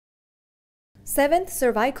7th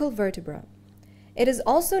cervical vertebra. It is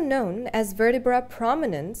also known as vertebra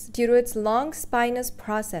prominens due to its long spinous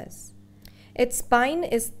process. Its spine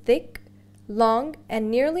is thick, long, and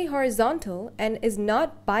nearly horizontal and is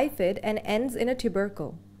not bifid and ends in a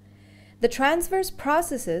tubercle. The transverse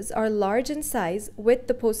processes are large in size, with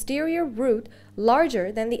the posterior root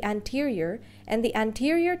larger than the anterior, and the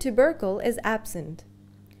anterior tubercle is absent.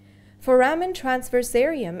 Foramen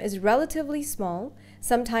transversarium is relatively small,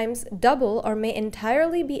 sometimes double or may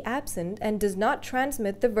entirely be absent, and does not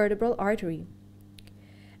transmit the vertebral artery.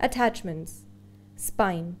 Attachments.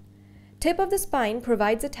 Spine. Tip of the spine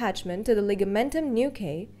provides attachment to the ligamentum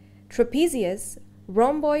nuchae, trapezius,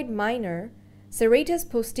 rhomboid minor, serratus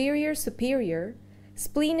posterior superior,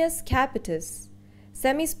 spinous capitis,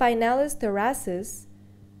 semispinalis thoracis,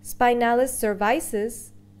 spinalis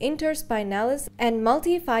cervicis, interspinalis, and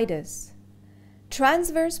multifidus.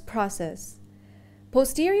 Transverse process.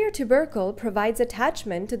 Posterior tubercle provides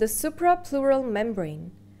attachment to the suprapleural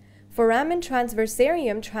membrane. Foramen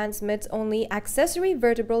transversarium transmits only accessory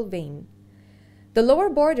vertebral vein. The lower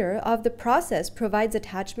border of the process provides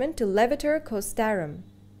attachment to levator costarum.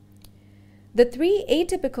 The three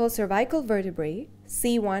atypical cervical vertebrae,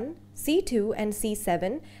 C1, C2, and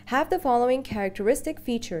C7, have the following characteristic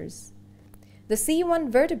features. The C1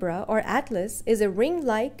 vertebra, or atlas, is a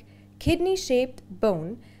ring-like, kidney-shaped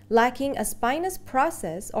bone lacking a spinous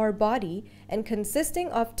process or body and consisting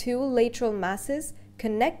of two lateral masses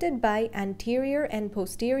connected by anterior and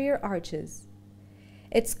posterior arches.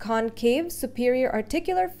 Its concave superior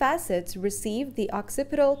articular facets receive the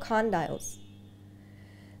occipital condyles.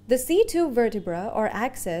 The C2 vertebra, or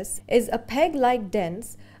axis, is a peg-like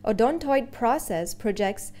dense, odontoid process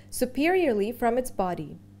projects superiorly from its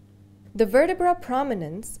body. The vertebra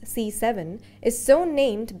prominens, C7, is so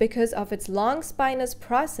named because of its long spinous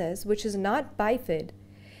process, which is not bifid.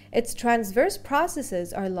 Its transverse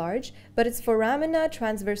processes are large, but its foramina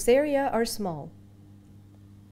transversaria are small.